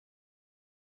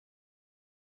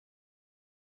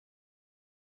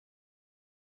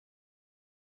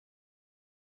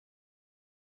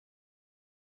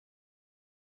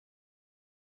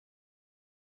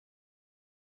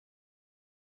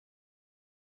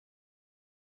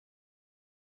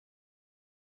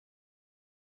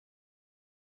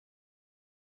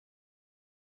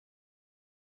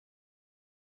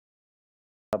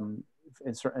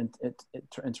in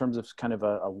terms of kind of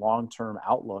a long-term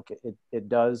outlook, it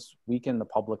does weaken the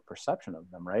public perception of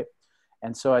them, right?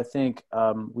 And so I think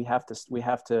we have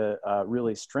to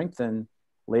really strengthen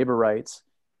labor rights,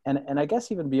 and I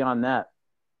guess even beyond that,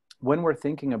 when we're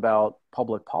thinking about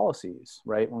public policies,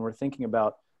 right? When we're thinking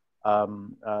about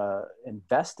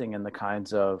investing in the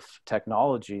kinds of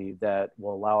technology that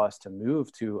will allow us to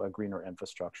move to a greener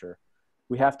infrastructure,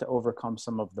 we have to overcome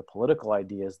some of the political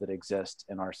ideas that exist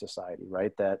in our society,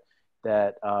 right?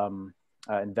 That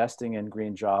investing in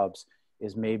green jobs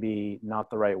is maybe not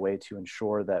the right way to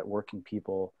ensure that working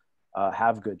people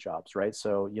have good jobs, right?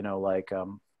 So, you know, like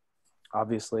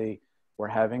obviously we're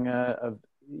having a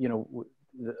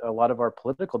lot of our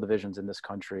political divisions in this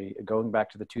country, going back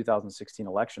to the 2016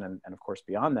 election and of course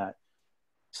beyond that,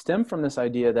 stem from this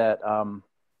idea that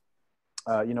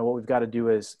you know, what we've got to do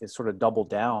is sort of double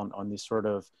down on these sort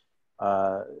of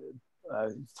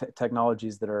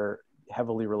technologies that are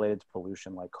heavily related to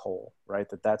pollution, like coal, right?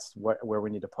 That's where we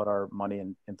need to put our money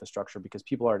in infrastructure because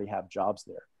people already have jobs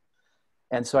there.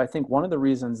 And so I think one of the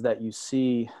reasons that you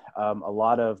see a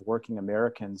lot of working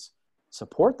Americans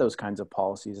support those kinds of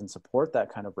policies and support that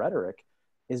kind of rhetoric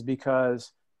is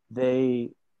because they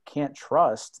can't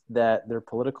trust that their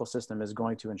political system is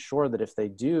going to ensure that if they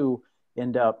do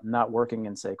end up not working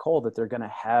in, say, coal, that they're going to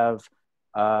have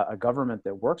a government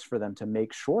that works for them to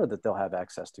make sure that they'll have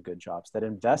access to good jobs, that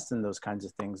invest in those kinds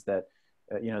of things, that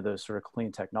you know, those sort of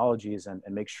clean technologies, and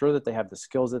make sure that they have the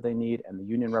skills that they need and the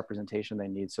union representation they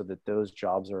need so that those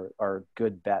jobs are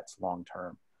good bets long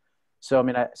term. So I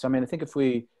mean, I think if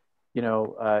we, you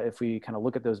know, if we kind of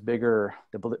look at the bigger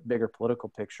political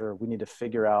picture, we need to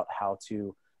figure out how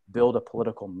to build a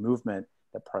political movement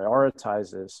that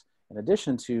prioritizes, in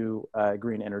addition to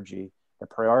green energy, that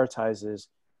prioritizes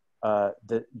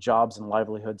the jobs and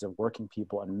livelihoods of working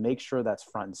people and make sure that's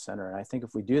front and center. And I think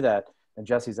if we do that, and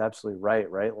Jesse's absolutely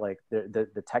right? Like there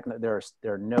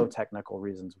are no technological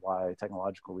reasons why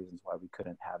we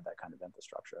couldn't have that kind of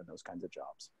infrastructure and those kinds of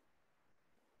jobs.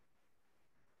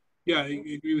 Yeah, I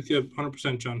agree with you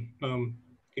 100%, John.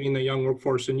 Getting the young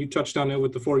workforce, and you touched on it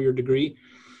with the 4-year degree.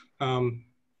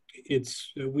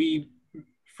 We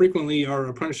frequently, our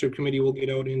apprenticeship committee will get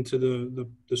out into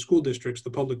the school districts, the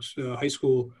public high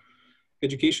school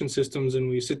education systems, and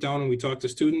we sit down and we talk to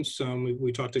students.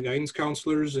 We talk to guidance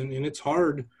counselors, and it's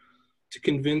hard to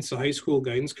convince a high school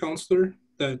guidance counselor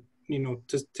that, you know,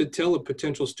 to tell a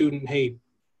potential student, hey,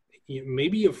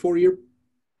 maybe a 4-year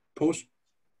post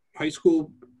high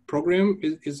school program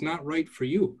is not right for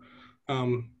you.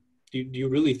 Do you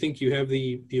really think you have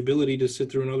the ability to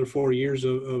sit through another 4 years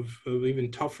of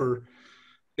even tougher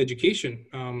education?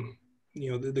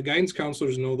 You know, the guidance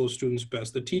counselors know those students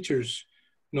best. The teachers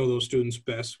know those students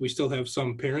best. We still have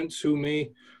some parents who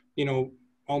may, you know,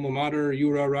 alma mater,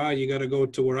 you rah rah, you got to go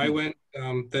to where I went.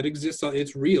 That exists.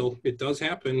 It's real. It does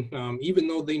happen. Even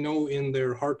though they know in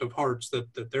their heart of hearts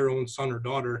that their own son or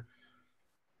daughter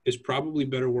is probably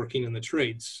better working in the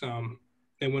trades.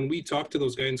 And when we talk to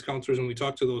those guidance counselors and we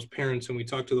talk to those parents and we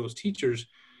talk to those teachers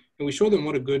and we show them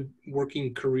what a good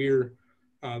working career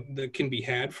that can be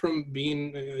had from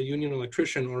being a union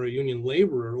electrician or a union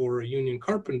laborer or a union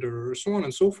carpenter or so on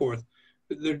and so forth,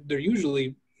 they're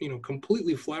usually, you know,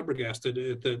 completely flabbergasted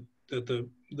at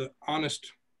the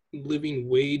honest living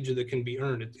wage that can be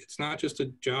earned. It's not just a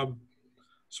job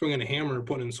swinging a hammer or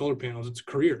putting in solar panels. It's a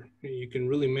career. You can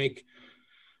really make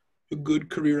a good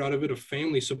career out of it, a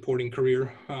family supporting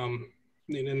career.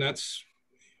 And that's,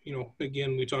 you know,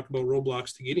 again, we talked about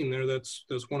roadblocks to getting there. That's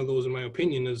one of those, in my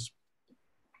opinion, is,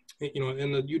 you know,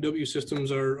 and the UW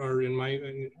systems are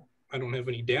I don't have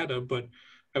any data, but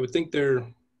I would think they're,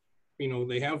 you know,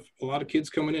 they have a lot of kids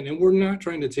coming in, and we're not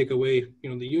trying to take away, you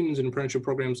know, the unions and apprenticeship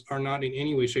programs are not in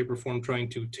any way, shape, or form trying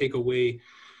to take away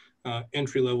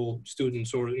entry-level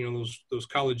students or, you know, those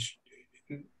college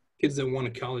kids that want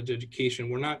a college education.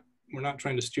 We're not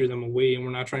trying to steer them away, and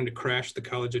we're not trying to crash the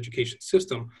college education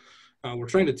system. We're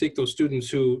trying to take those students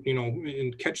who, you know,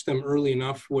 and catch them early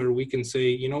enough where we can say,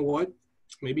 you know what,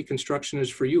 maybe construction is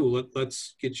for you.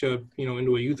 Let's get you, you know,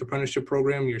 into a youth apprenticeship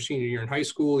program. Your senior year in high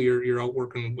school, you're out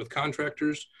working with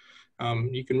contractors.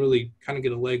 You can really kind of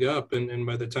get a leg up, and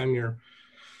by the time you're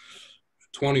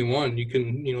 21, you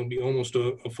can, you know, be almost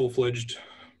a full-fledged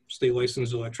state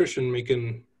licensed electrician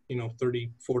making, you know,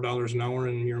 $34 an hour,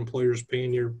 and your employer's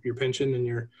paying your pension and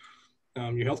your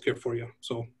healthcare for you.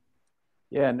 So,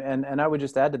 yeah, and I would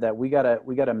just add to that, we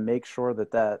gotta make sure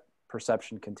that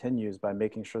perception continues by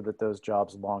making sure that those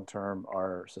jobs long term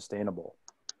are sustainable,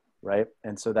 right?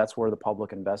 And so that's where the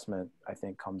public investment, I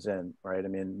think, comes in, right? I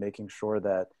mean, making sure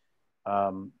that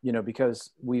you know,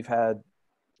 because we've had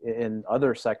in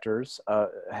other sectors,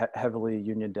 heavily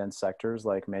union dense sectors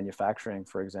like manufacturing,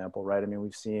 for example, right? I mean,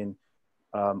 we've seen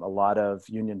a lot of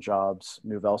union jobs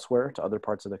move elsewhere to other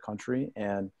parts of the country.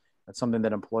 And that's something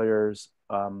that employers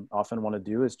often want to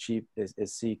do is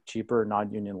seek cheaper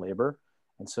non-union labor.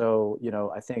 And so,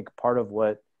 I think part of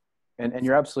what, and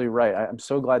you're absolutely right. I'm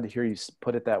so glad to hear you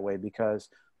put it that way, because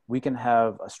we can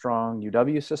have a strong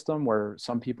UW system where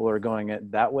some people are going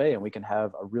it that way, and we can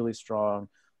have a really strong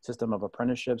system of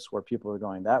apprenticeships where people are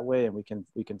going that way, and we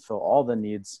can fill all the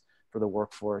needs for the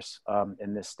workforce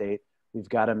in this state. We've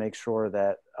got to make sure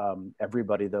that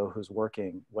everybody, though, who's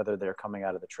working, whether they're coming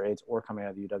out of the trades or coming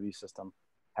out of the UW system,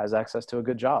 has access to a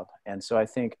good job. And so I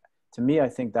think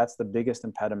that's the biggest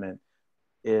impediment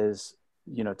is,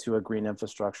 to a green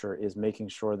infrastructure, is making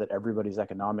sure that everybody's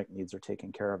economic needs are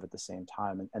taken care of at the same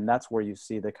time. And that's where you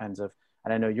see the kinds of,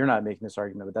 and I know you're not making this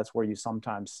argument, but that's where you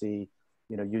sometimes see,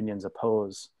 unions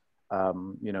oppose,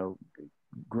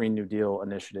 Green New Deal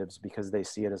initiatives because they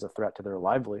see it as a threat to their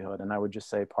livelihood. And I would just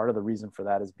say part of the reason for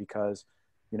that is because,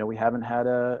 we haven't had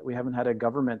a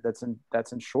government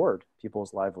that's ensured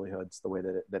people's livelihoods the way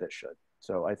that it should.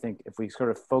 So I think if we sort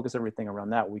of focus everything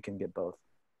around that, we can get both.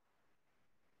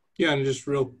 Yeah, and just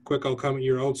real quick, I'll comment,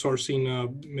 you're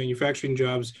outsourcing manufacturing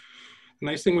jobs. The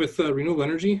nice thing with renewable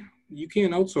energy, you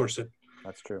can't outsource it.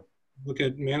 That's true. Look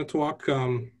at Manitowoc,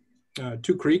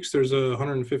 Two Creeks, there's a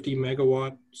 150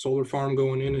 megawatt solar farm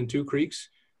going in Two Creeks.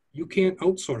 You can't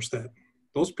outsource that.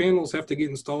 Those panels have to get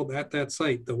installed at that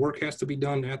site. The work has to be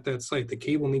done at that site. The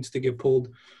cable needs to get pulled.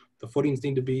 The footings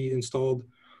need to be installed.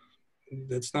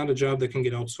 That's not a job that can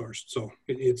get outsourced. So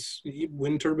it's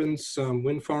wind turbines,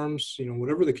 wind farms,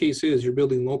 whatever the case is, you're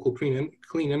building local clean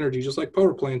energy, just like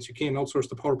power plants. You can't outsource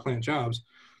the power plant jobs.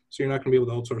 So you're not going to be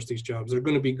able to outsource these jobs. They're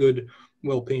going to be good,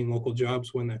 well-paying local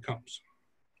jobs when that comes.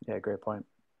 Yeah, great point.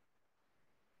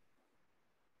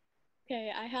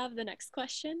 Okay, I have the next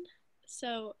question.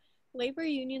 So labor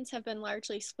unions have been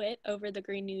largely split over the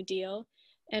Green New Deal,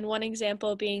 and one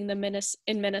example being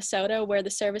in Minnesota, where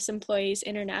the Service Employees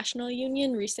International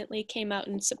Union recently came out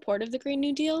in support of the Green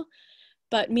New Deal.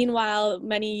 But meanwhile,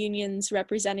 many unions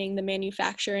representing the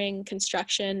manufacturing,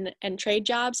 construction, and trade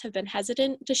jobs have been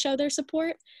hesitant to show their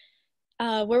support.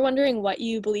 We're wondering what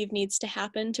you believe needs to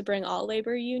happen to bring all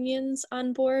labor unions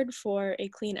on board for a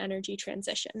clean energy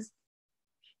transition.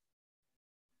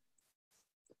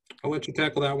 I'll let you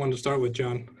tackle that one to start with,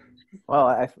 John. Well,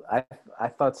 I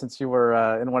thought since you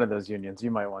were in one of those unions,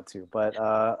 you might want to, but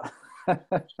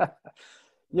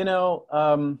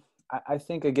I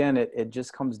think again, it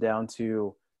just comes down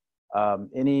to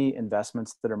any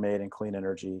investments that are made in clean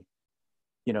energy,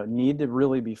 need to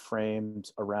really be framed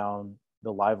around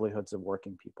the livelihoods of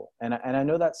working people. And I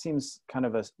know that seems kind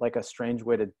of like a strange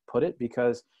way to put it,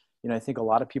 because I think a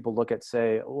lot of people look at,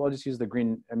 say, well, I'll just use the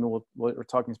green. I mean, we're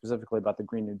talking specifically about the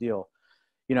Green New Deal.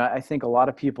 I think a lot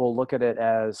of people look at it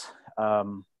as,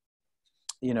 about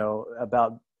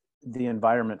the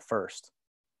environment first,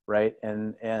 right?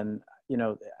 And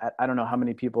I don't know how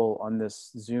many people on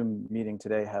this Zoom meeting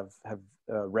today have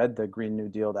read the Green New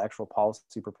Deal, the actual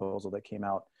policy proposal that came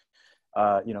out,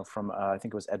 from I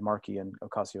think it was Ed Markey and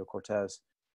Ocasio-Cortez.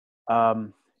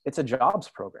 It's a jobs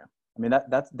program. I mean,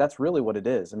 that's really what it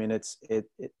is. I mean, it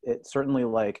certainly,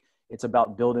 like, it's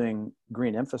about building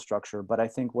green infrastructure, but I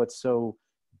think what's so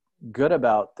good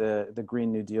about the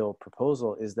Green New Deal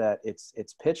proposal is that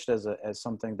it's pitched as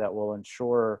something that will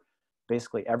ensure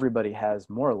basically everybody has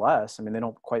more or less, I mean, they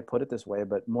don't quite put it this way,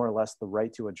 but more or less the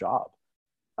right to a job.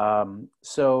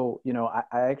 So, I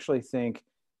actually think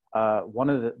one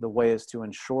of the ways to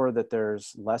ensure that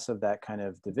there's less of that kind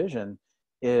of division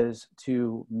is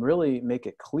to really make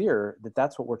it clear that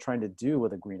that's what we're trying to do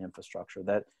with a green infrastructure,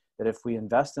 that if we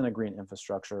invest in a green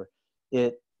infrastructure,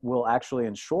 it will actually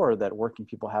ensure that working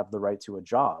people have the right to a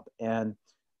job. And,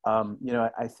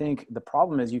 I think the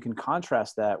problem is you can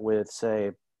contrast that with,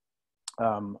 say,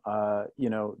 the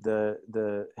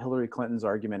Hillary Clinton's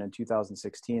argument in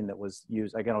 2016 that was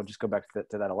used, again, I'll just go back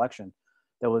to that election,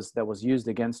 that was used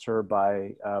against her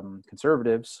by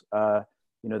conservatives,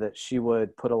 that she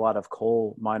would put a lot of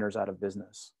coal miners out of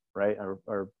business, right?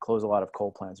 Or close a lot of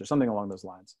coal plants or something along those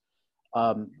lines.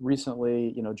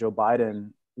 Recently, Joe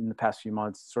Biden in the past few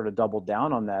months sort of doubled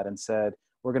down on that and said,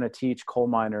 we're going to teach coal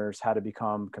miners how to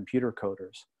become computer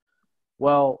coders.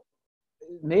 Well,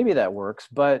 maybe that works,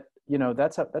 but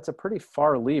that's a pretty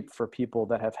far leap for people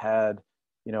that have had,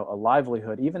 a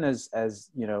livelihood, even as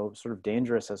sort of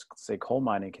dangerous as, say, coal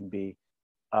mining can be.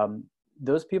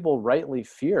 Those people rightly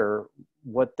fear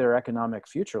what their economic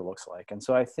future looks like. And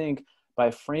so I think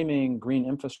by framing green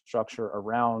infrastructure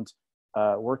around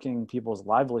working people's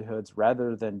livelihoods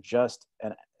rather than just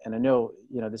and I know,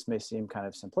 this may seem kind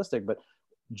of simplistic, but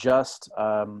just,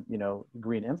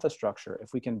 green infrastructure,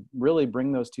 if we can really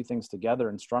bring those two things together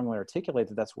and strongly articulate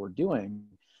that that's what we're doing,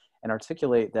 and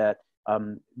articulate that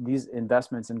these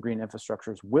investments in green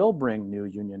infrastructures will bring new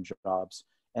union jobs,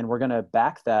 and we're going to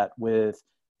back that with,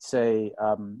 say,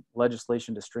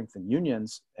 legislation to strengthen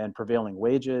unions and prevailing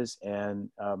wages and,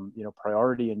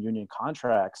 priority in union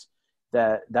contracts,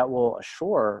 that will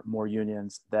assure more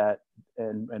unions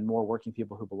and more working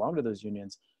people who belong to those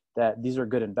unions, that these are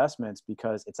good investments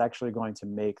because it's actually going to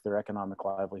make their economic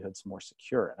livelihoods more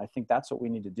secure. And I think that's what we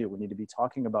need to do. We need to be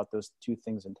talking about those two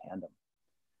things in tandem.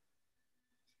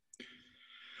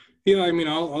 Yeah, I mean,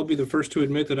 I'll be the first to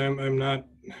admit that I'm not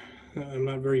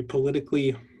very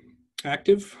politically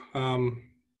active.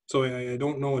 So I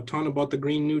don't know a ton about the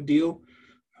Green New Deal.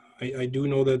 I do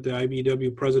know that the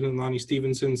IBEW president, Lonnie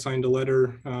Stevenson, signed a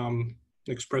letter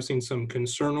expressing some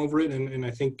concern over it. And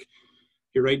I think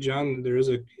you're right, John, there's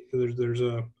a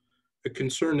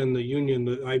concern in the union,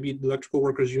 the Electrical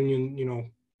Workers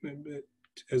Union,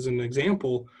 as an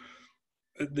example.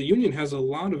 The union has a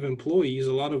lot of employees,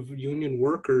 a lot of union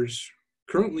workers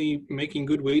currently making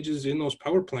good wages in those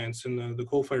power plants, in the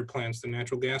coal-fired plants, the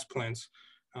natural gas plants,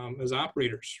 as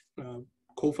operators.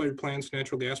 Coal-fired plants,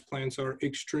 natural gas plants are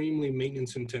extremely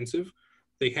maintenance intensive.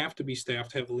 They have to be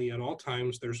staffed heavily at all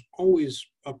times. There's always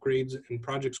upgrades and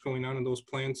projects going on in those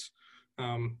plants.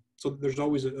 So there's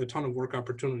always a ton of work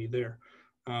opportunity there.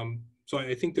 So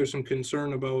I think there's some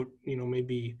concern about,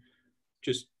 maybe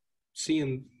just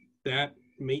seeing that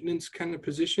maintenance kind of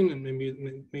position, and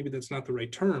maybe that's not the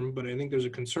right term, but I think there's a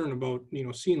concern about,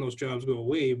 seeing those jobs go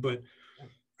away. But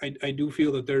I do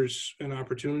feel that there's an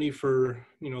opportunity for,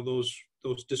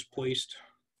 those displaced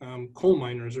coal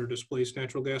miners or displaced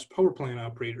natural gas power plant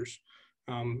operators.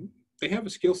 They have a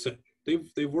skill set.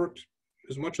 They've worked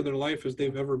as much of their life as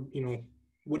they've ever,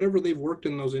 whatever they've worked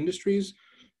in those industries,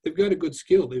 they've got a good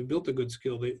skill. They've built a good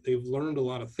skill. They've learned a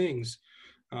lot of things.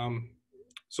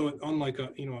 So unlike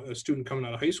a student coming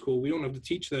out of high school, we don't have to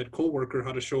teach that coal worker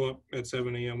how to show up at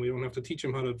 7 a.m. We don't have to teach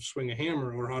them how to swing a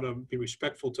hammer or how to be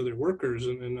respectful to their workers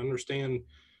and understand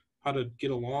how to get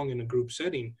along in a group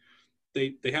setting.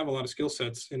 They have a lot of skill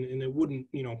sets, and it wouldn't,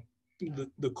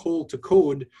 the coal to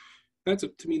code,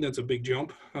 to me, that's a big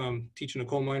jump. Teaching a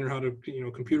coal miner how to,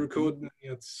 computer code,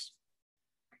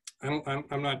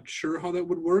 I'm not sure how that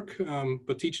would work,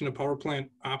 but teaching a power plant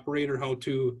operator how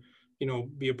to,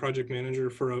 be a project manager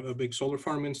for a big solar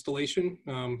farm installation,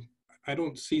 I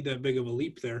don't see that big of a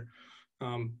leap there.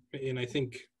 And I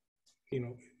think,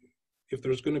 if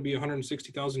there's going to be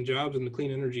 160,000 jobs in the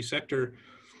clean energy sector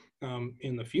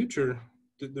in the future,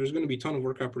 there's going to be a ton of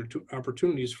work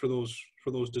opportunities for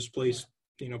those displaced,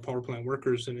 power plant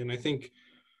workers. And I think,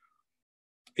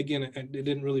 again, I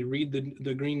didn't really read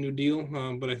the Green New Deal,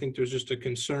 but I think there's just a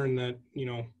concern that,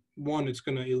 one, it's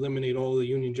going to eliminate all the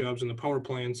union jobs in the power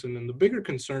plants. And then the bigger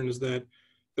concern is that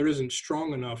there isn't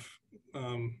strong enough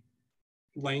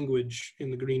language in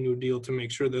the Green New Deal to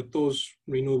make sure that those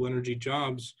renewable energy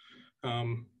jobs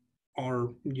are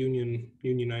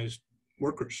unionized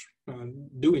workers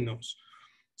doing those.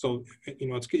 So,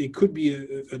 it could be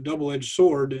a double-edged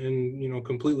sword, and,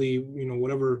 completely,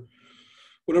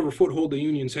 whatever foothold the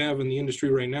unions have in the industry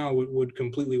right now would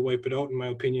completely wipe it out, in my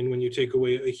opinion, when you take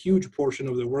away a huge portion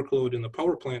of the workload in the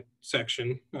power plant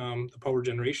section, the power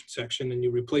generation section, and you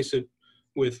replace it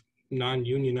with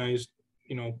non-unionized,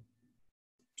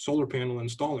 solar panel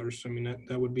installers. I mean,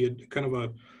 that would be kind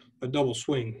of a double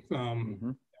swing.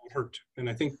 That would hurt. And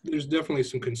I think there's definitely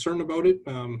some concern about it,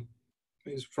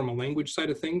 is from a language side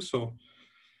of things. So.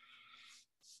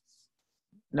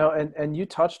 No, and you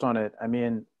touched on it. I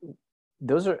mean,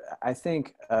 I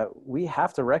think we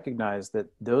have to recognize that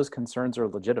those concerns are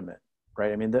legitimate,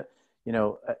 right? I mean,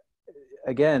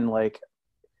 again,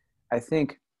 I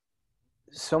think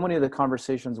so many of the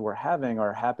conversations we're having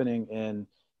are happening in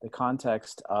the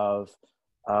context of,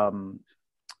 not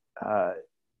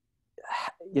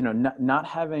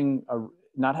having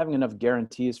enough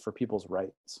guarantees for people's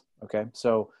rights. Okay,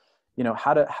 so,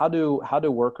 how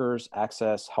do workers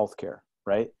access healthcare,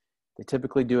 right? They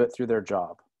typically do it through their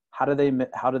job. How do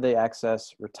they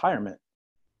access retirement?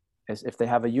 As if they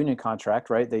have a union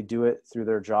contract, right? They do it through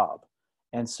their job.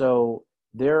 And so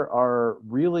there are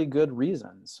really good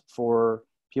reasons for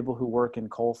people who work in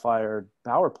coal-fired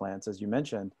power plants, as you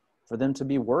mentioned, for them to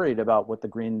be worried about what the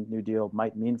Green New Deal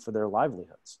might mean for their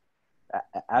livelihoods.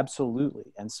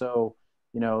 Absolutely. And so,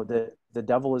 the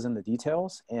devil is in the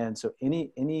details. And so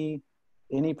any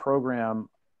program,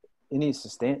 any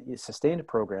sustained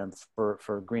program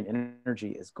for green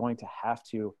energy is going to have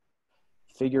to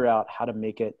figure out how to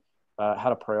make it, how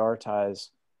to prioritize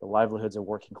the livelihoods of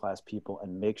working class people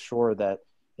and make sure that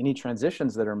any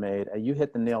transitions that are made, you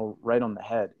hit the nail right on the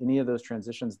head. Any of those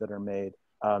transitions that are made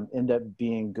end up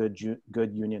being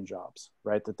good union jobs,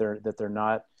 right? That they're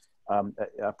not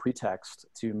a pretext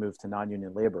to move to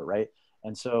non-union labor, right?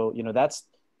 And so, you know, that's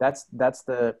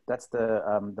the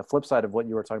flip side of what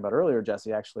you were talking about earlier,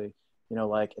 Jesse. Actually, you know,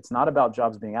 like, it's not about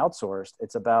jobs being outsourced.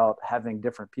 It's about having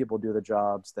different people do the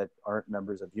jobs that aren't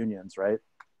members of unions, right?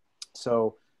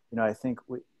 So, you know, I think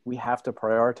we have to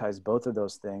prioritize both of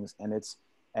those things, and it's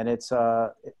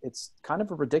kind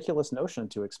of a ridiculous notion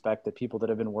to expect that people that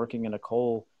have been working in a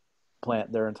coal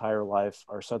plant their entire life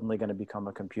are suddenly going to become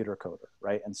a computer coder,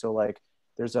 right? And so, like,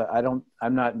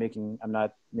 I'm not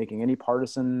making any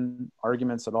partisan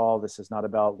arguments at all. This is not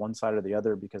about one side or the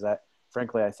other, because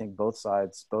frankly, I think both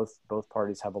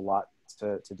parties have a lot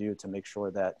to do to make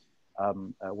sure that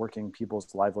working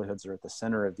people's livelihoods are at the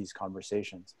center of these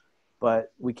conversations.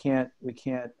 But we can't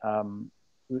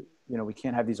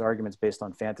have these arguments based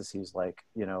on fantasies like,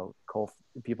 you know,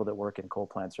 people that work in coal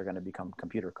plants are going to become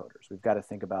computer coders. We've got to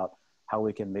think about how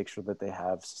we can make sure that they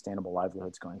have sustainable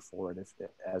livelihoods going forward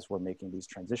as we're making these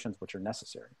transitions, which are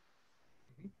necessary.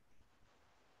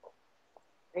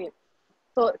 Great.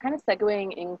 So kind of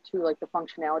segueing into like the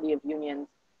functionality of unions,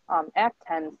 Act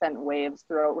 10 sent waves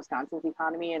throughout Wisconsin's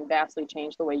economy and vastly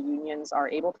changed the way unions are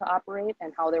able to operate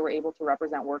and how they were able to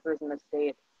represent workers in the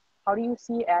state. How do you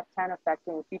see Act 10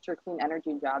 affecting future clean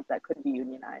energy jobs that could be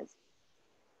unionized?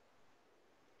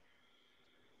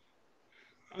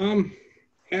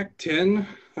 Act 10,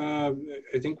 I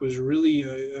think, was really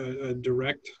a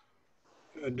direct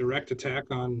attack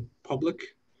on public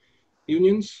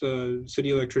unions, city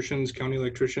electricians, county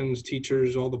electricians,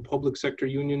 teachers, all the public sector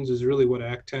unions is really what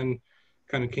Act 10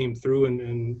 kind of came through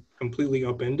and completely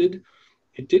upended.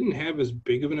 It didn't have as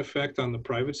big of an effect on the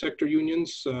private sector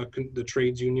unions, the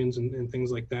trades unions and things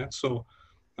like that. So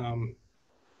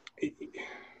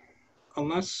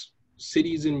unless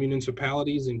cities and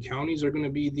municipalities and counties are going to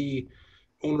be the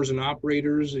owners and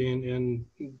operators and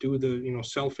do the, you know,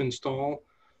 self-install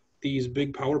these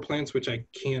big power plants, which I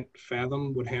can't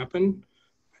fathom would happen,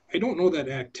 I don't know that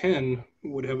Act 10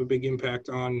 would have a big impact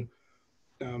on,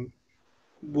 I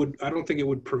don't think it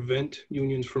would prevent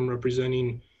unions from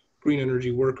representing green energy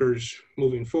workers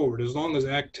moving forward. As long as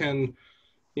Act 10,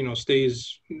 you know,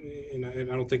 stays, and I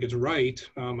don't think it's right,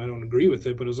 I don't agree with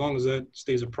it, but as long as that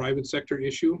stays a private sector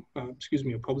issue, a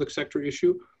public sector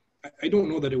issue, I don't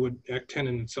know that Act 10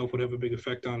 in itself would have a big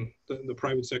effect on the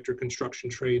private sector construction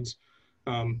trades.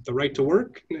 The right to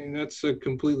work, that's a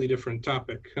completely different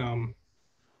topic.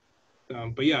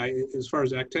 But yeah, as far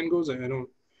as Act 10 goes, I don't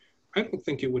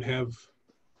think it would have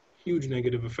huge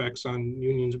negative effects on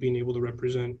unions being able to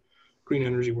represent green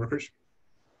energy workers.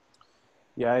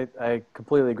 Yeah, I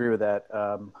completely agree with that.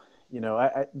 You know,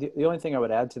 the only thing I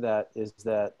would add to that is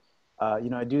that, you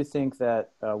know, I do think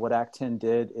that what Act 10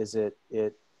 did is it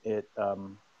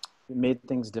made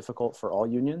things difficult for all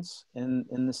unions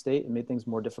in the state. It made things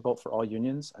more difficult for all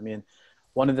unions. I mean,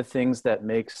 one of the things that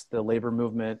makes the labor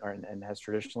movement and has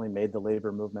traditionally made the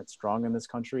labor movement strong in this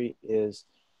country is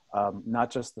not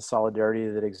just the solidarity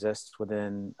that exists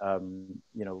within,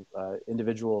 you know,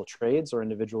 individual trades or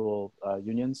individual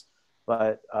unions,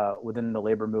 but within the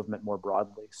labor movement more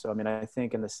broadly. So, I mean, I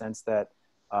think in the sense that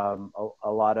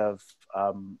a lot of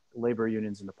labor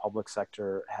unions in the public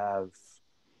sector have,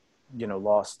 you know,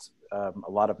 lost a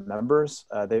lot of members.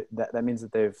 That means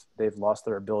that they've lost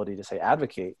their ability to, say,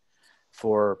 advocate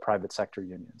for private sector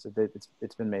unions.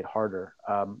 It's been made harder.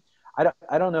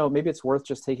 I don't know, maybe it's worth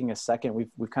just taking a second.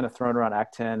 We've kind of thrown around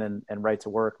Act 10 and right to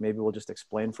work. Maybe we'll just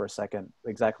explain for a second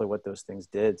exactly what those things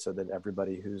did so that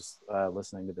everybody who's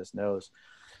listening to this knows.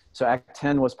 So Act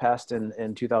 10 was passed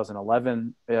in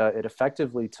 2011. It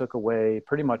effectively took away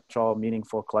pretty much all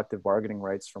meaningful collective bargaining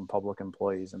rights from public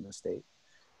employees in the state.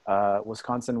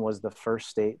 Wisconsin was the first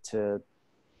state to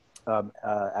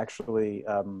actually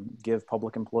give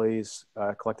public employees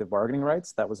collective bargaining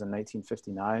rights. That was in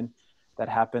 1959. That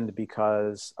happened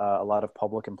because a lot of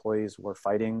public employees were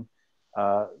fighting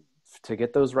to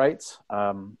get those rights.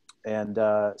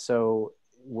 So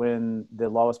when the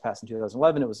law was passed in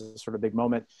 2011, it was a sort of big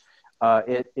moment.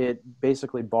 It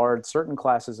basically barred certain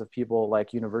classes of people,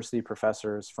 like university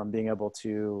professors, from being able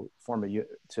to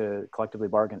to collectively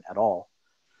bargain at all.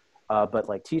 But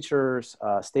like teachers,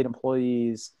 state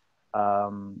employees,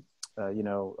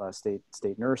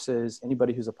 state nurses,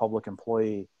 anybody who's a public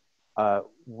employee,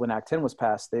 when Act 10 was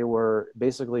passed, they were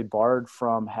basically barred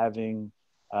from having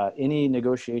any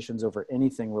negotiations over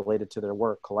anything related to their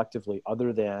work collectively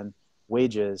other than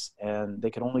wages, and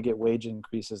they could only get wage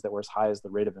increases that were as high as the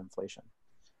rate of inflation.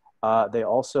 They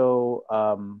also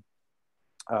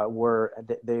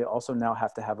they also now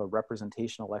have to have a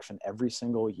representation election every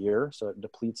single year. So it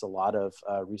depletes a lot of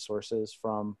resources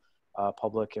from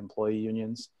public employee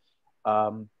unions.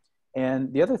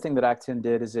 And the other thing that Act 10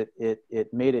 did is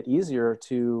it made it easier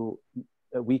to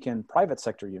weaken private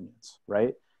sector unions,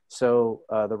 right? So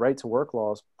the right to work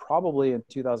laws probably in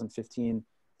 2015,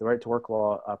 the right to work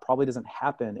law probably doesn't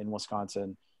happen in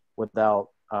Wisconsin without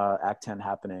Act 10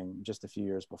 happening just a few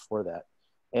years before that.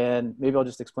 And maybe I'll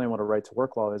just explain what a right to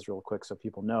work law is real quick so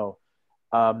people know.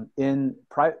 In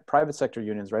private sector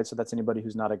unions, right? So that's anybody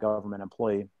who's not a government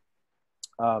employee.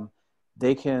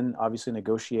 They can obviously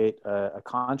negotiate a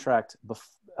contract.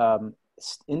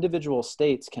 Individual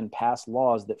states can pass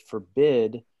laws that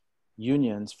forbid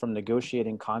unions from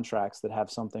negotiating contracts that have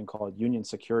something called union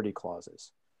security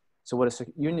clauses. So what a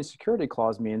union security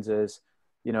clause means is,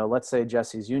 let's say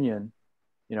Jesse's union,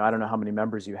 I don't know how many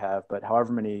members you have, but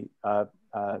however many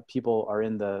people are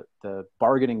in the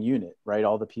bargaining unit, right?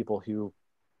 All the people who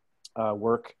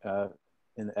work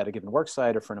at a given work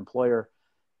site or for an employer.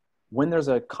 When there's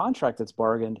a contract that's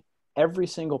bargained, every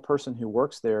single person who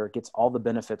works there gets all the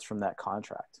benefits from that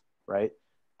contract, right?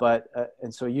 But,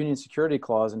 and so a union security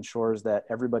clause ensures that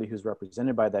everybody who's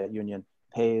represented by that union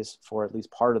pays for at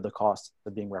least part of the cost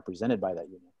of being represented by that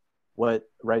union. What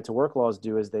right to work laws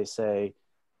do is they say,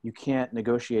 you can't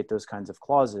negotiate those kinds of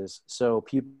clauses. So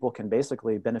people can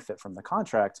basically benefit from the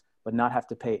contract, but not have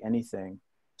to pay anything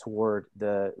toward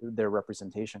their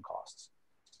representation costs.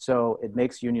 So it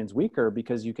makes unions weaker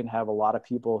because you can have a lot of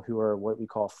people who are what we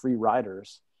call free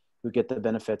riders who get the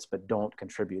benefits but don't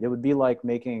contribute. It would be like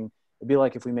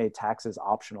if we made taxes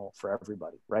optional for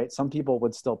everybody, right? Some people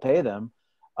would still pay them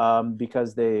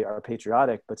because they are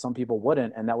patriotic, but some people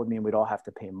wouldn't, and that would mean we'd all have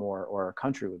to pay more, or our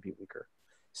country would be weaker.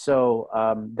 So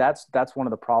that's one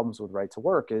of the problems with right to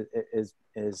work is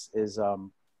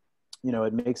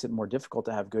it makes it more difficult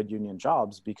to have good union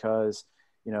jobs because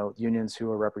unions who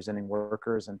are representing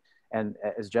workers and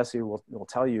as Jesse will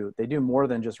tell you, they do more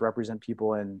than just represent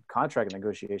people in contract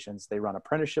negotiations. They run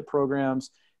apprenticeship programs.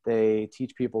 They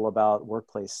teach people about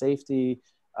workplace safety.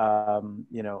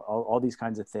 All these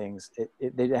kinds of things.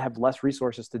 They have less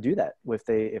resources to do that if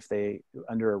they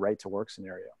under a right to work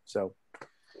scenario. So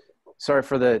sorry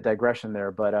for the digression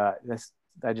there, but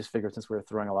I just figured since we were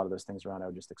throwing a lot of those things around, I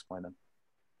would just explain them.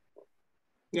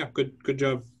 Yeah, good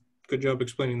job. Good job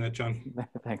explaining that, John.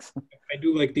 Thanks. I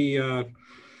do like the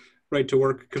right to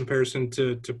work comparison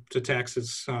to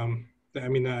taxes. I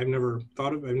mean, I've never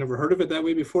heard of it that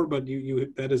way before, but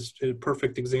that is a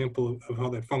perfect example of how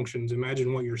that functions.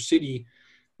 Imagine what your city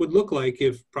would look like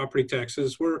if property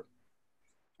taxes were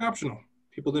optional.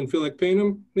 People didn't feel like paying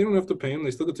them. They don't have to pay them.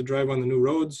 They still get to drive on the new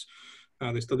roads.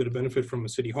 They still get a benefit from a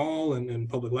city hall and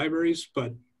public libraries,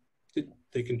 but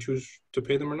they can choose to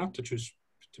pay them or not to choose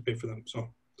to pay for them. So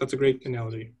that's a great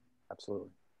analogy. Absolutely.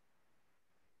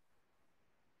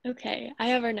 Okay, I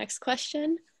have our next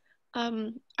question.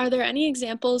 Are there any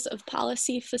examples of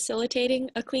policy facilitating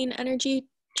a clean energy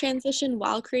transition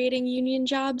while creating union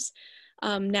jobs,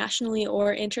 nationally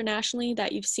or internationally,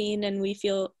 that you've seen and we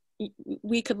feel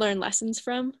we could learn lessons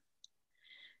from?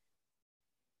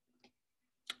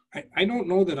 I don't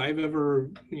know that I've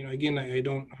ever, again,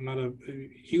 I'm not a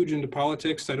huge into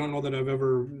politics. I don't know that I've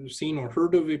ever seen or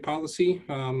heard of a policy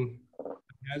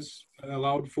has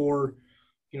allowed for,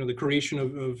 the creation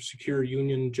of secure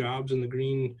union jobs in the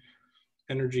green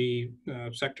energy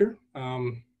sector.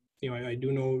 I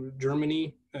do know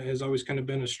Germany has always kind of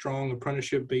been a strong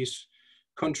apprenticeship-based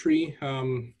country,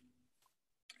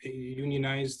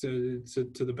 unionized to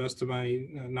the best of my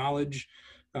knowledge.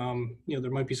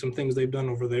 There might be some things they've done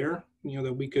over there,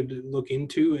 that we could look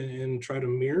into and try to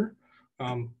mirror.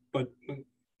 But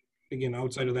again,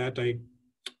 outside of that,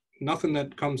 nothing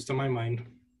that comes to my mind.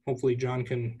 Hopefully John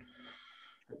can.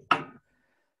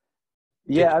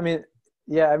 Yeah, I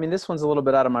mean, this one's a little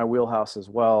bit out of my wheelhouse as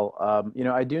well.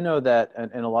 I do know that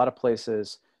in a lot of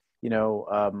places,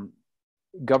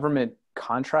 government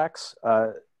contracts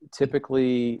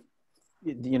typically,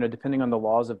 depending on the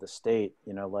laws of the state,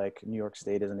 like New York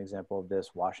State is an example of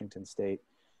this, Washington State,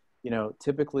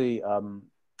 typically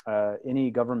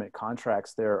any government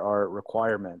contracts, there are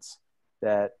requirements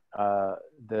that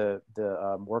the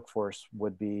workforce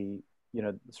would be,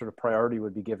 sort of priority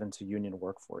would be given to union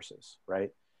workforces,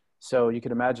 right? So you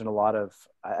could imagine a lot of,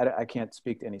 I can't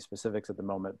speak to any specifics at the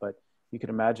moment, but you could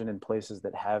imagine in places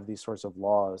that have these sorts of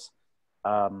laws,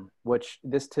 which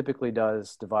this typically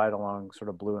does divide along sort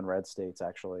of blue and red states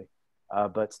actually,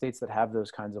 but states that have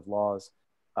those kinds of laws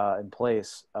in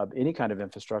place, any kind of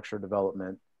infrastructure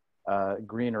development,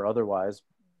 green or otherwise,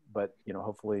 but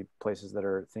hopefully places that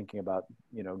are thinking about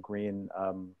green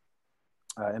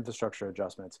infrastructure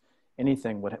adjustments,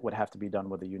 anything would have to be done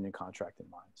with a union contract in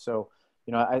mind. So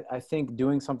I think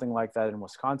doing something like that in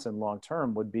Wisconsin long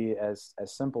term would be as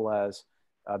simple as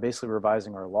basically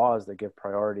revising our laws that give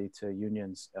priority to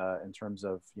unions in terms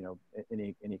of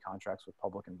any contracts with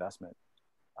public investment.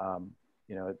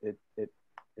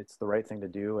 It's the right thing to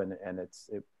do, and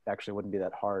it actually wouldn't be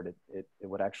that hard. It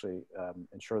would actually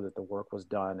ensure that the work was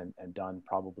done and done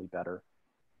probably better.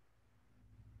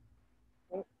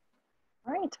 All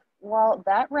right. Well,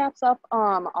 that wraps up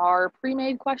our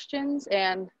pre-made questions,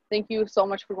 and thank you so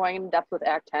much for going in depth with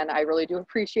Act 10. I really do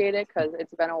appreciate it because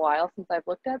it's been a while since I've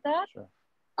looked at that. Sure.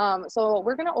 So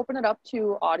we're going to open it up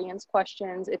to audience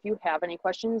questions. If you have any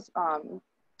questions,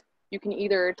 you can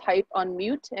either type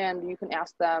unmute and you can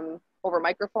ask them over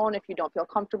microphone. If you don't feel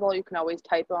comfortable, you can always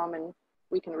type them and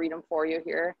we can read them for you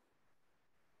here.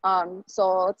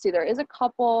 So let's see, there is a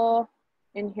couple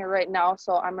in here right now.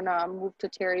 So I'm gonna move to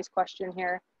Terry's question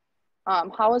here.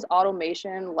 How is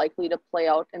automation likely to play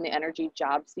out in the energy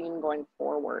job scene going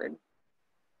forward?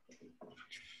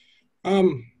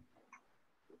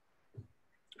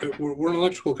 We're an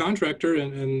electrical contractor,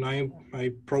 and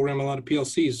I program a lot of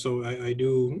PLCs, so I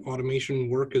do automation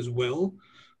work as well.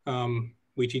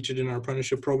 We teach it in our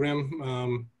apprenticeship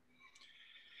program.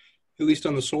 At least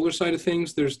on the solar side of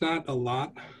things, there's not a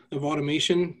lot of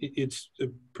automation. It's a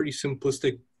pretty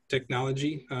simplistic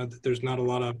technology. There's not a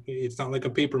lot of, it's not like a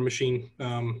paper machine.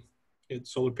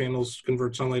 Solar panels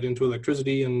convert sunlight into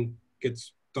electricity and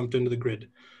gets dumped into the grid.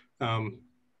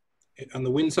 On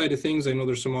the wind side of things, I know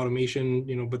there's some automation,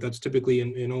 but that's typically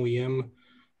an OEM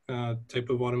type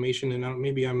of automation. And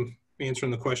maybe I'm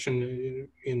answering the question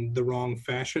in the wrong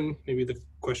fashion. Maybe the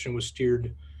question was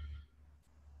steered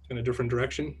in a different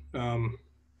direction.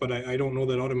 But I don't know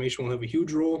that automation will have a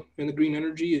huge role in the green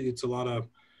energy. It's a lot of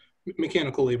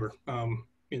mechanical labor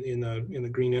in the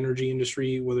green energy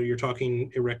industry, whether you're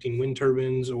talking erecting wind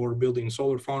turbines or building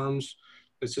solar farms.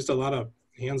 It's just a lot of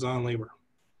hands-on labor.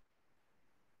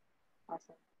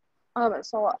 Awesome.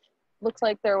 So looks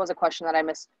like there was a question that I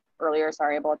missed earlier.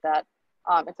 Sorry about that.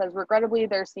 It says, regrettably,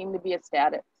 there seem to be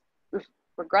status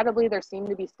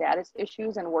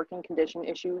issues and working condition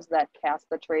issues that cast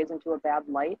the trades into a bad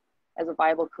light as a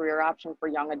viable career option for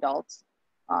young adults.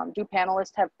 Do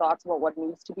panelists have thoughts about what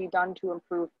needs to be done to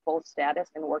improve both status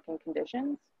and working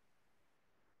conditions?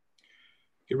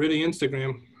 Get rid of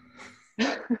Instagram.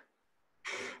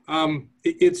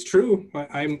 It's true.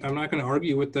 I'm not going to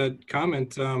argue with that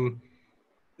comment.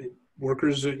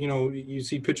 Workers, you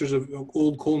see pictures of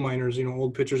old coal miners,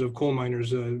 old pictures of coal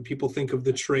miners. People think of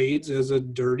the trades as a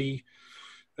dirty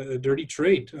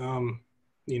trade.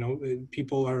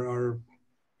 People are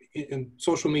in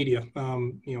social media,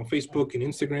 Facebook and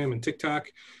Instagram and TikTok.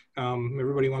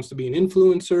 Everybody wants to be an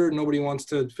influencer. Nobody wants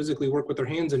to physically work with their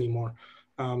hands anymore.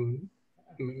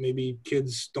 Maybe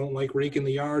kids don't like raking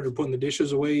the yard or putting the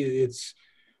dishes away.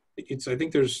 I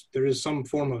think there is some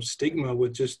form of stigma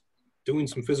with just doing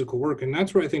some physical work. And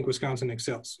that's where I think Wisconsin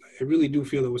excels. I really do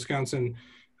feel that Wisconsin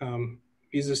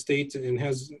is a state and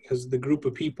has the group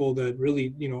of people that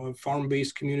really,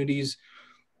 farm-based communities.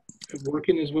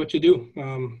 Working is what you do.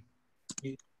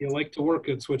 You like to work.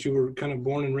 It's what you were kind of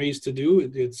born and raised to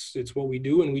do. It's what we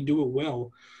do, and we do it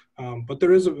well. But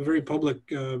there is a very public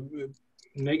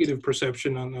negative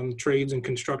perception on trades and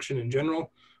construction in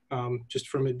general, just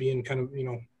from it being kind of,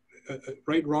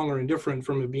 right, wrong, or indifferent,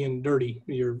 from it being dirty.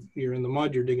 You're in the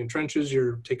mud, you're digging trenches,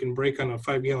 you're taking a break on a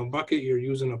 5-gallon bucket, you're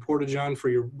using a porta-john for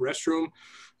your restroom.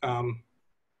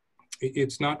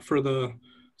 It's not for the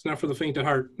faint of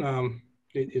heart.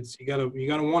 You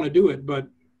gotta want to do it, but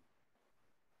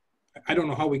I don't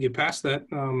know how we get past that,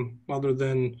 other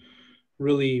than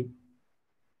really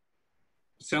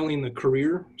selling the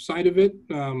career side of it.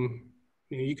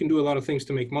 You can do a lot of things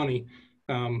to make money.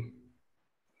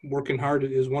 Working hard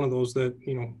is one of those that,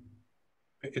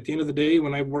 at the end of the day,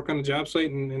 when I work on a job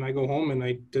site and I go home and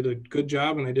I did a good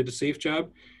job and I did a safe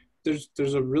job,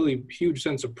 there's a really huge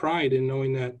sense of pride in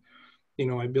knowing that,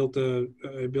 I built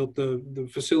the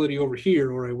facility over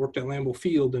here, or I worked at Lambeau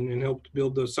Field and helped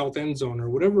build the south end zone, or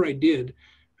whatever I did.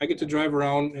 I get to drive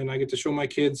around and I get to show my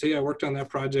kids, hey, I worked on that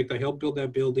project. I helped build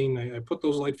that building. I put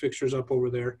those light fixtures up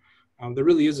over there. There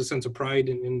really is a sense of pride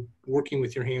in working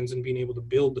with your hands and being able to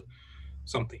build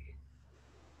something.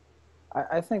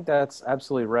 I think that's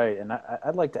absolutely right. And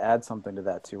I'd like to add something to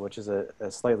that too, which is a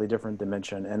slightly different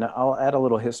dimension. And I'll add a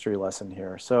little history lesson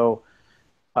here. So,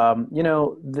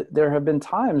 there have been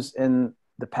times in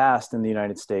the past in the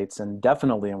United States, and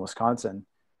definitely in Wisconsin,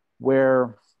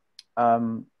 where,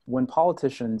 when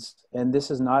politicians, and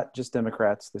this is not just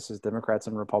Democrats, this is Democrats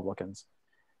and Republicans,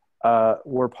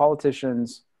 were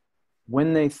politicians,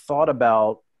 when they thought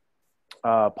about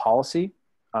policy,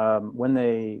 when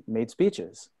they made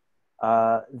speeches,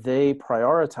 they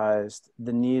prioritized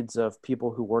the needs of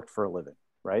people who worked for a living,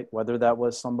 right? Whether that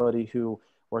was somebody who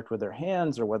worked with their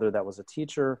hands or whether that was a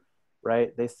teacher,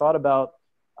 right? They thought about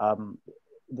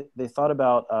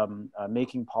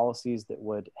making policies that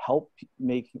would help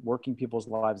make working people's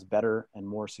lives better and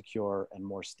more secure and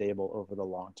more stable over the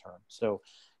long term. So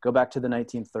go back to the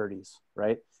 1930s,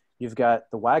 right? You've got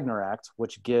the Wagner Act,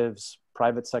 which gives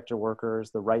private sector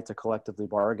workers the right to collectively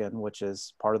bargain, which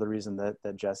is part of the reason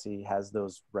that Jesse has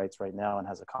those rights right now and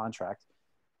has a contract.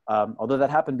 Although that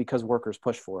happened because workers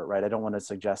pushed for it, right? I don't want to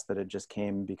suggest that it just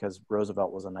came because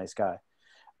Roosevelt was a nice guy.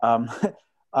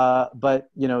 But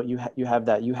you have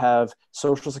that. You have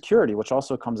Social Security, which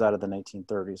also comes out of the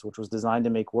 1930s, which was designed to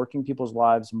make working people's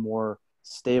lives more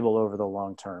stable over the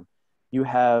long term. You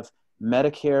have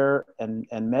Medicare and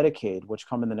Medicaid, which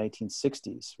come in the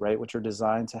 1960s, right, which are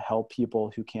designed to help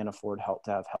people who can't afford help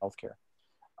to have health care.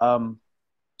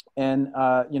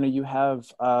 You have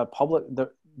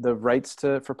the rights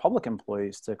for public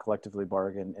employees to collectively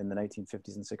bargain in the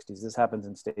 1950s and 60s. This happens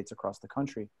in states across the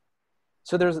country.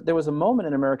 So there was a moment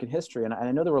in American history, and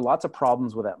I know there were lots of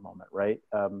problems with that moment, right?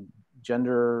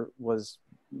 Gender was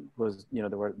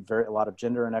there were a lot of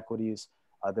gender inequities.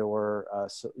 There were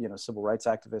civil rights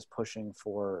activists pushing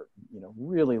for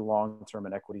really long-term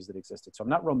inequities that existed. So I'm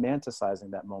not romanticizing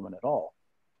that moment at all.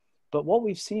 But what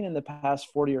we've seen in the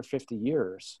past 40 or 50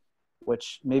 years,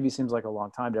 which maybe seems like a long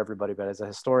time to everybody, but as a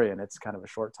historian, it's kind of a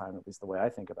short time, at least the way I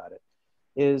think about it,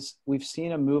 is we've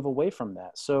seen a move away from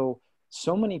that. So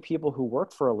many people who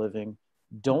work for a living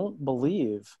don't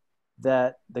believe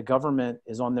that the government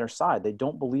is on their side. They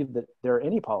don't believe that there are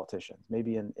any politicians,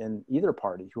 maybe in either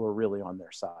party, who are really on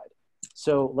their side.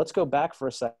 So let's go back for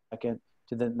a second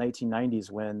to the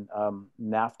 1990s when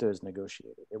NAFTA is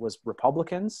negotiated. It was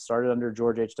Republicans, started under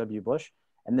George H.W. Bush,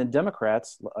 and then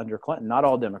Democrats under Clinton. Not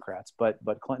all Democrats, but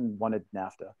Clinton wanted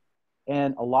NAFTA.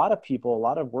 And a lot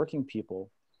of working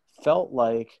people felt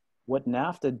like what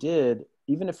NAFTA did,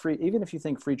 even if you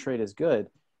think free trade is good,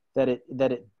 that it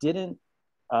didn't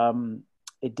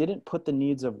put the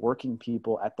needs of working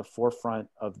people at the forefront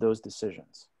of those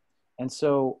decisions. And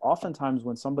so oftentimes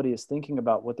when somebody is thinking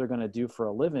about what they're going to do for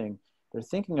a living, they're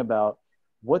thinking about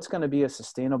what's going to be a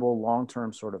sustainable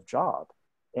long-term sort of job.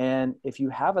 And if you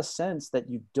have a sense that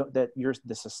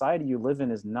the society you live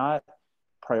in is not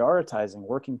prioritizing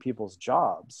working people's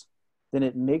jobs, then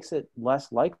it makes it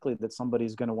less likely that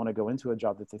somebody's going to want to go into a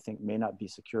job that they think may not be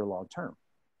secure long-term.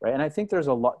 Right. And I think there's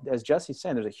a lot, as Jesse's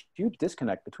saying, there's a huge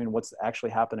disconnect between what's actually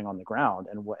happening on the ground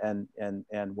and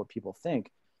what people think.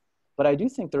 But I do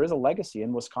think there is a legacy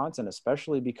in Wisconsin,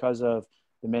 especially because of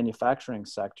the manufacturing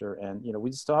sector. And,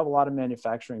 we still have a lot of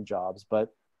manufacturing jobs,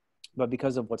 but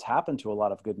because of what's happened to a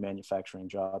lot of good manufacturing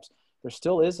jobs, there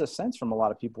still is a sense from a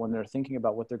lot of people when they're thinking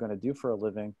about what they're going to do for a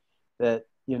living that,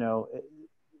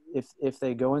 if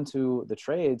they go into the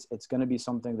trades, it's going to be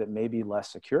something that may be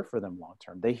less secure for them long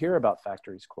term. They hear about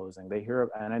factories closing. They hear,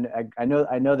 and I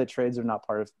know that trades are not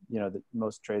part of, that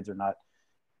most trades are not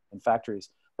in factories,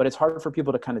 but it's hard for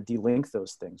people to kind of de-link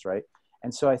those things, right?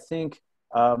 And so I think,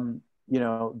 the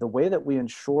way that we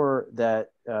ensure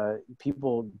that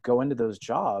people go into those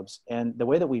jobs and the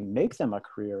way that we make them a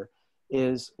career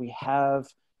is we have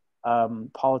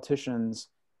politicians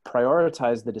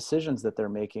prioritize the decisions that they're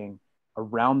making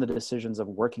around the decisions of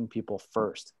working people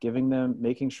first,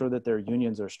 making sure that their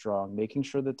unions are strong, making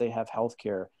sure that they have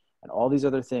healthcare and all these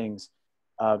other things.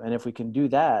 And if we can do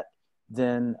that,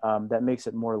 then that makes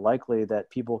it more likely that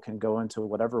people can go into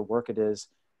whatever work it is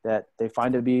that they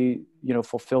find to be,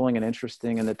 fulfilling and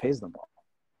interesting and that pays them well.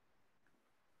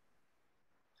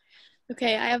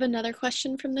 Okay, I have another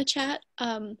question from the chat.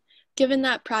 Given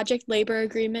that project labor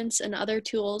agreements and other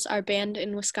tools are banned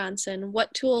in Wisconsin,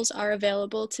 what tools are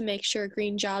available to make sure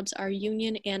green jobs are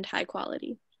union and high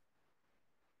quality?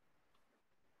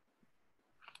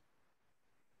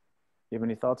 You have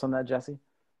any thoughts on that, Jesse?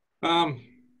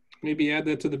 Maybe add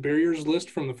that to the barriers list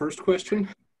from the first question.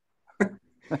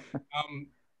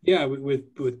 Yeah,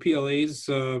 with PLAs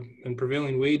and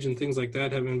prevailing wage and things like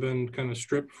that having been kind of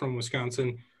stripped from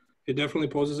Wisconsin, it definitely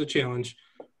poses a challenge.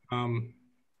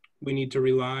 We need to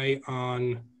rely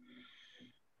on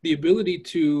the ability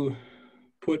to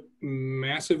put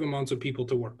massive amounts of people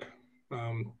to work.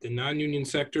 The non-union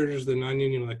sectors, the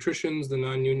non-union electricians, the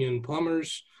non-union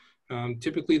plumbers,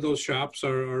 typically those shops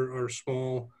are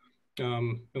small.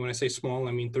 And when I say small,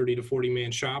 I mean 30 to 40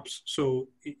 man shops. So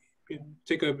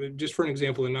just for an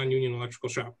example, a non-union electrical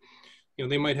shop.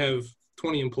 They might have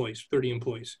 20 employees, 30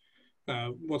 employees.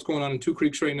 What's going on in Two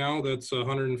Creeks right now, that's a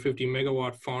 150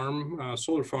 megawatt farm,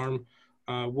 solar farm.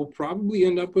 We'll probably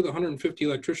end up with 150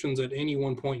 electricians at any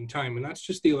one point in time, and that's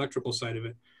just the electrical side of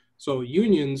it. So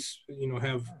unions,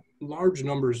 have large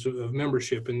numbers of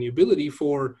membership, and the ability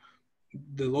for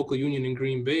the local union in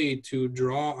Green Bay to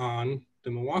draw on the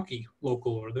Milwaukee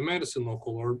local or the Madison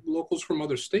local or locals from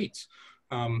other states.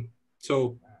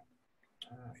 So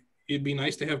it'd be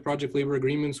nice to have project labor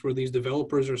agreements where these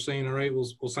developers are saying, all right,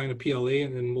 we'll sign a PLA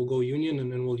and then we'll go union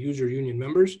and then we'll use your union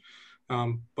members.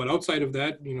 But outside of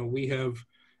that, we have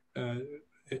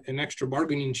an extra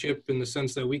bargaining chip in the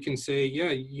sense that we can say, yeah,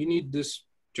 you need this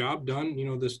job done,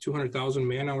 this 200,000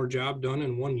 man-hour job done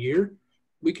in 1 year.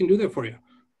 We can do that for you.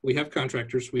 We have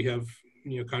contractors. We have,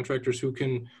 contractors who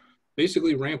can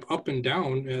basically ramp up and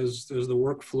down as the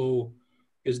workflow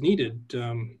is needed.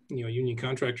 Union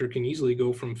contractor can easily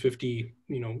go from 50,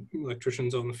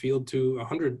 electricians on the field to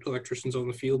 100 electricians on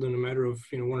the field in a matter of,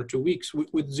 1 or 2 weeks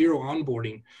with zero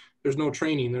onboarding. There's no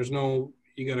training. There's no,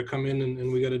 you got to come in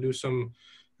and we got to do some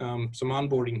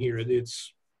onboarding here.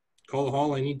 It's call the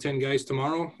hall. I need 10 guys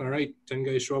tomorrow. All right. 10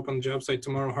 guys show up on the job site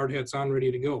tomorrow, hard hats on,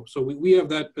 ready to go. So we have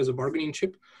that as a bargaining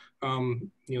chip.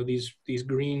 These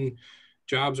green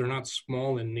jobs are not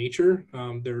small in nature.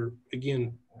 They're,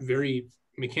 again, very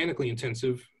mechanically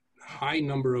intensive, high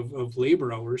number of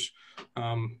labor hours.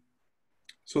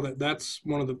 So that's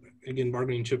one of the, again,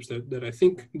 bargaining chips that I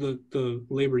think the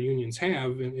labor unions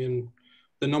have in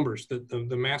the numbers,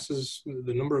 the masses,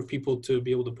 the number of people to be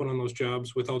able to put on those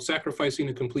jobs without sacrificing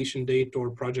a completion date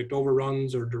or project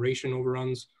overruns or duration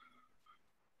overruns.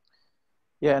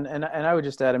 Yeah, and I would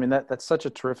just add, that's such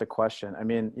a terrific question.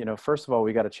 First of all,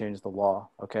 we got to change the law.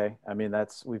 Okay,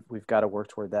 we've got to work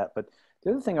toward that. But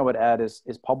the other thing I would add is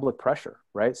public pressure,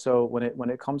 right? So when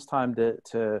it comes time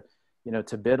to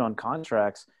bid on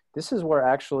contracts, this is where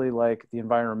actually like the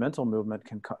environmental movement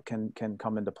can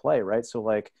come into play, right? So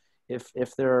like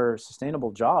if there are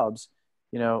sustainable jobs,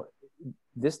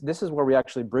 this is where we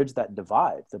actually bridge that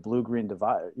divide, the blue-green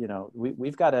divide.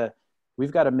 We've got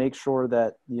to make sure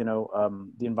that the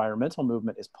environmental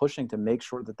movement is pushing to make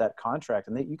sure that contract,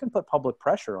 and you can put public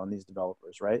pressure on these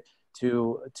developers, right,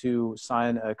 to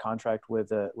sign a contract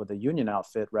with a union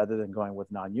outfit rather than going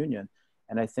with non-union.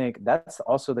 And I think that's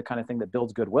also the kind of thing that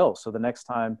builds goodwill. So the next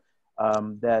time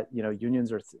that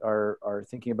unions are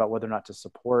thinking about whether or not to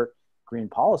support green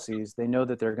policies, they know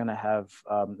that they're going to have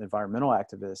environmental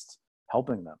activists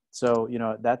helping them. So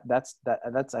that's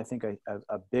I think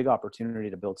a big opportunity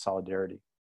to build solidarity.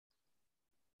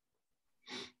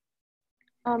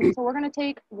 So we're going to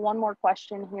take one more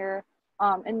question here,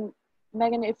 and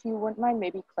Megan, if you wouldn't mind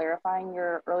maybe clarifying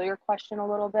your earlier question a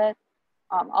little bit.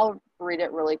 I'll read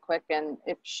it really quick, and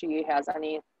if she has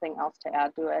anything else to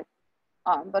add to it.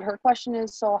 But her question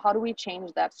is, so how do we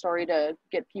change that story to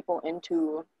get people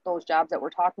into those jobs that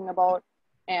we're talking about?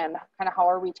 And kind of how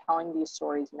are we telling these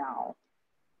stories now?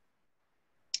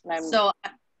 So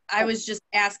I was just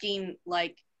asking,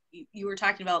 like, you were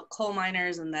talking about coal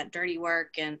miners and that dirty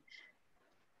work, and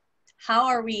how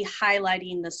are we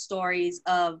highlighting the stories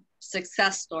of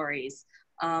success stories?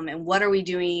 And what are we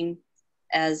doing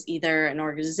as either an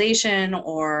organization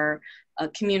or a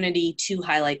community to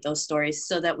highlight those stories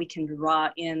so that we can draw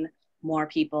in more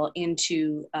people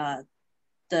into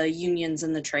the unions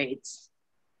and the trades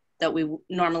that we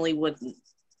normally wouldn't?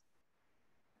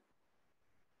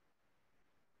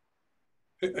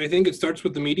 I think it starts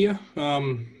with the media.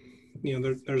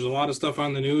 There's a lot of stuff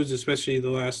on the news, especially the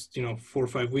last 4 or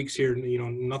 5 weeks here.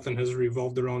 Nothing has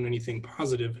revolved around anything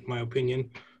positive, in my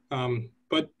opinion.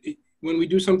 But when we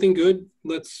do something good,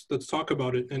 let's talk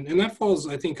about it. And that falls,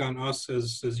 I think, on us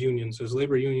as unions, as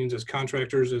labor unions, as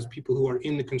contractors, as people who are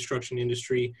in the construction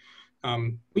industry.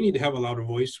 We need to have a louder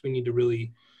voice. We need to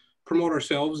really promote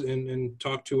ourselves and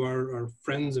talk to our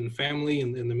friends and family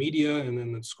and the media and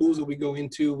then the schools that we go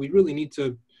into. We really need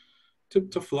to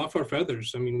fluff our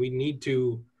feathers. We need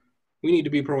to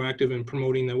be proactive in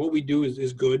promoting that what we do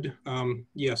is good.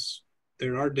 Yes,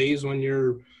 there are days when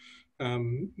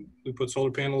we put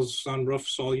solar panels on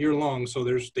roofs all year long. So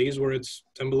there's days where it's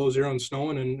 10 below zero and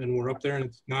snowing and we're up there and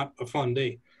it's not a fun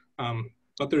day.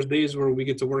 But there's days where we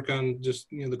get to work on just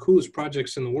the coolest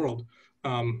projects in the world.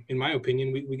 In my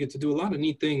opinion, we get to do a lot of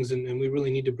neat things, and we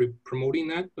really need to be promoting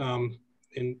that.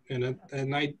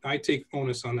 And I take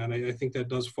onus on that. I think that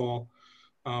does fall,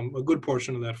 a good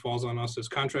portion of that falls on us as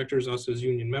contractors, us as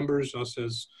union members, us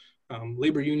as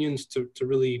labor unions to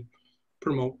really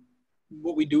promote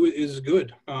what we do is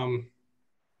good. I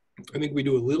think we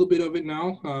do a little bit of it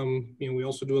now. We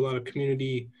also do a lot of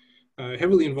community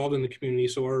heavily involved in the community.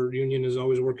 So our union is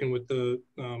always working with the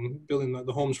building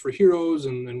the homes for heroes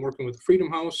and working with Freedom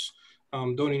House,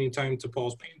 donating time to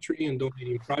Paul's Pantry and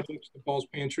donating projects to Paul's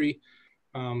Pantry.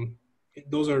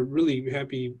 Those are really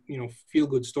happy, feel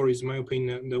good stories, in my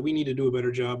opinion, that we need to do a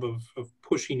better job of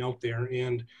pushing out there.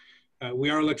 And we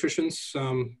are electricians.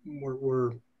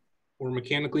 We're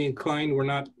mechanically inclined. We're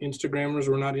not Instagrammers.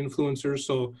 We're not influencers.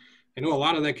 So I know a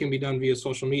lot of that can be done via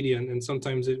social media, and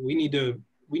sometimes we need to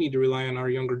rely on our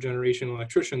younger generation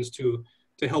electricians to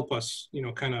help us,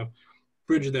 kind of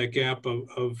bridge that gap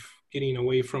of getting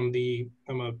away from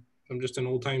I'm just an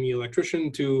old timey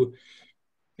electrician to,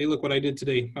 hey, look what I did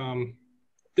today.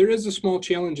 There is a small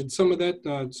challenge in some of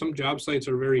that. Some job sites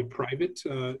are very private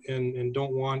and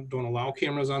don't allow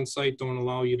cameras on site, don't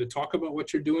allow you to talk about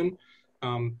what you're doing.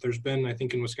 There's been, I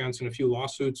think in Wisconsin, a few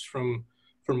lawsuits from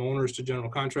owners to general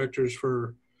contractors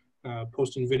for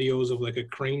posting videos of like a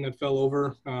crane that fell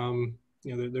over.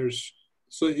 There's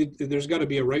got to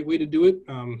be a right way to do it.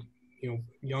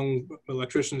 Young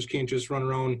electricians can't just run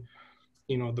around,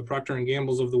 the Procter and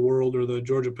Gambles of the world or the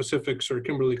Georgia Pacifics or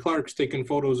Kimberly Clark's taking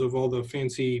photos of all the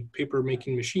fancy paper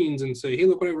making machines and say, hey,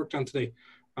 look what I worked on today.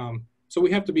 So we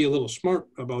have to be a little smart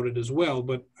about it as well.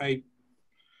 But I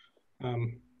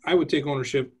would take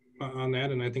ownership on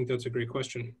that, and I think that's a great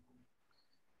question.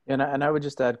 And I would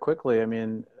just add quickly, I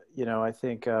mean, I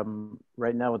think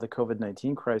right now with the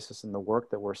COVID-19 crisis and the work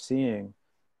that we're seeing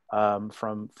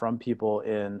from people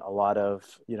in a lot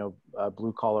of,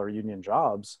 blue collar union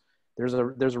jobs, there's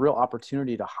a real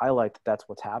opportunity to highlight that that's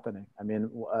what's happening. I mean,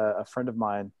 a friend of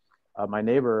mine, my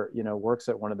neighbor, works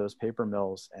at one of those paper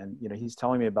mills, and, he's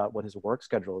telling me about what his work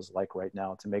schedule is like right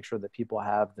now to make sure that people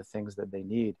have the things that they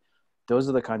need. Those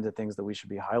are the kinds of things that we should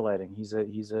be highlighting. He's a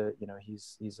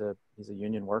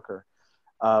union worker.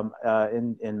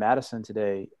 In Madison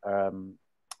today,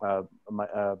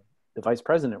 the vice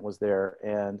president was there,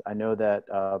 and I know that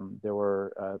there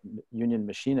were union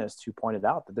machinists who pointed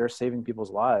out that they're saving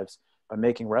people's lives by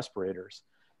making respirators.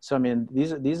 So, I mean,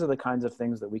 these are the kinds of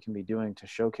things that we can be doing to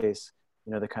showcase,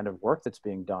 the kind of work that's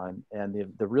being done and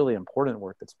the really important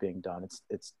work that's being done.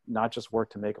 It's not just work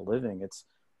to make a living. It's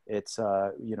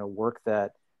work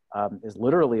that is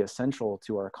literally essential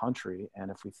to our country. And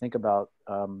if we think about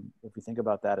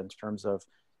that in terms of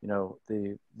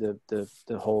the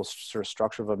whole sort of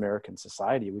structure of American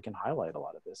society, we can highlight a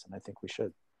lot of this, and I think we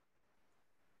should.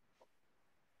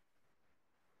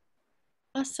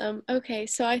 Awesome. Okay,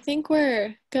 so I think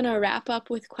we're gonna wrap up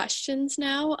with questions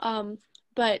now.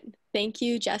 But thank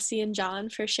you, Jesse and John,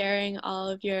 for sharing all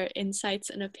of your insights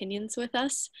and opinions with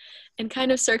us. And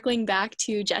kind of circling back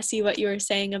to Jesse, what you were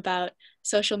saying about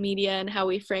social media and how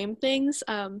we frame things.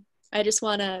 I just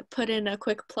want to put in a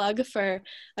quick plug for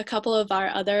a couple of our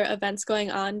other events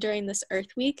going on during this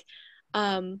Earth Week.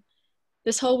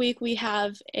 This whole week we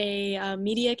have a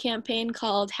media campaign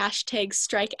called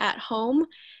 #StrikeAtHome,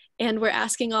 and we're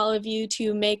asking all of you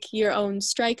to make your own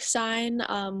strike sign,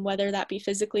 whether that be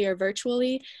physically or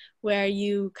virtually, where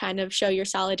you kind of show your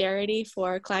solidarity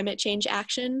for climate change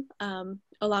action,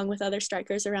 along with other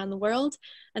strikers around the world.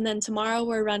 And then tomorrow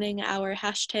we're running our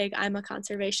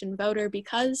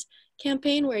 #I'mAConservationVoterBecause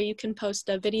campaign, where you can post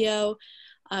a video,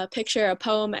 a picture, a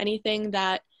poem, anything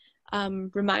that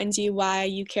reminds you why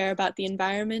you care about the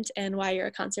environment and why you're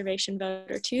a conservation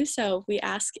voter too. So we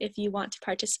ask if you want to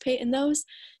participate in those.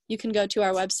 You can go to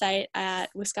our website at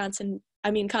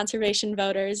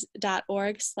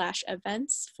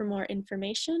conservationvoters.org/events for more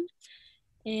information.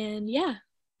 And yeah.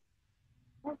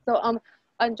 So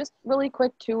and just really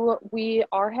quick too, we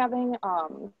are having a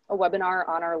webinar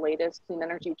on our latest clean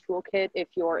energy toolkit. If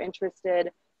you're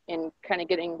interested in kind of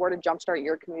getting where to jumpstart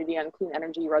your community on clean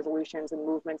energy resolutions and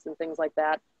movements and things like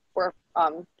that. We're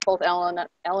both Ellen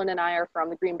and I are from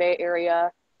the Green Bay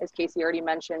area. As Casey already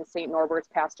mentioned, St. Norbert's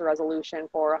passed a resolution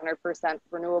for 100%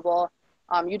 renewable.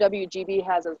 UWGB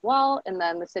has as well, and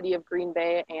then the city of Green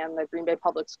Bay and the Green Bay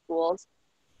Public Schools.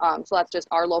 So that's just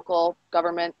our local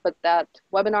government, but that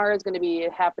webinar is going to be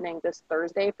happening this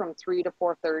Thursday from 3 to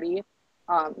 4:30.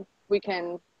 We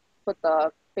can put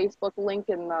the Facebook link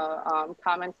in the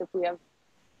comments if we have,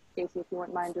 Casey, if you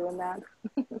wouldn't mind doing that.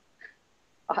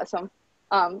 Awesome.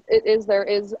 There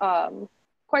is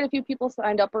quite a few people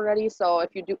signed up already, so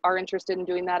if you are interested in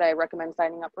doing that, I recommend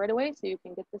signing up right away so you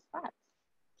can get this spot.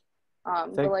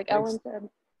 But like Ellen said.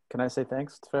 Can I say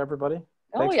thanks to everybody?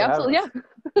 Oh, yeah, absolutely, yeah.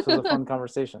 This was a fun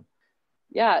conversation.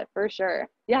 Yeah, for sure.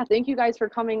 Yeah, thank you guys for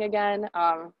coming again.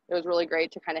 It was really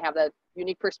great to kind of have that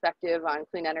unique perspective on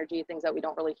clean energy, things that we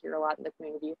don't really hear a lot in the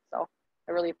community. So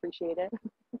I really appreciate it.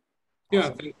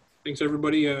 Yeah, Thanks,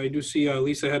 everybody. I do see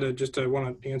Lisa had I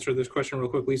want to answer this question real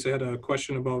quick. Lisa had a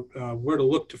question about where to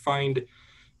look to find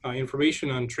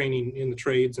information on training in the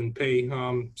trades and pay.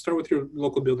 Start with your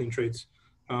local building trades.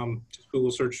 Just Google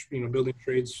search, building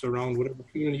trades around whatever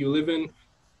community you live in.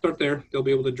 Start there. They'll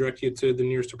be able to direct you to the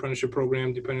nearest apprenticeship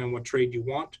program, depending on what trade you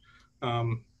want.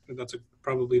 That's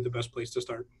probably the best place to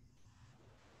start.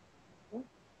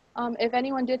 If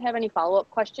anyone did have any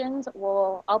follow-up questions,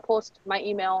 I'll post my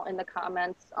email in the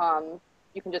comments.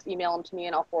 You can just email them to me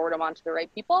and I'll forward them on to the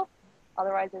right people.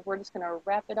 Otherwise, we're just going to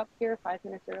wrap it up here 5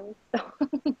 minutes early.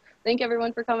 So thank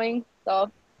everyone for coming.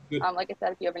 So like I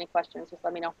said, if you have any questions, just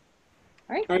let me know.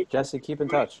 All right. Jesse, keep in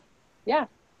touch. Yeah.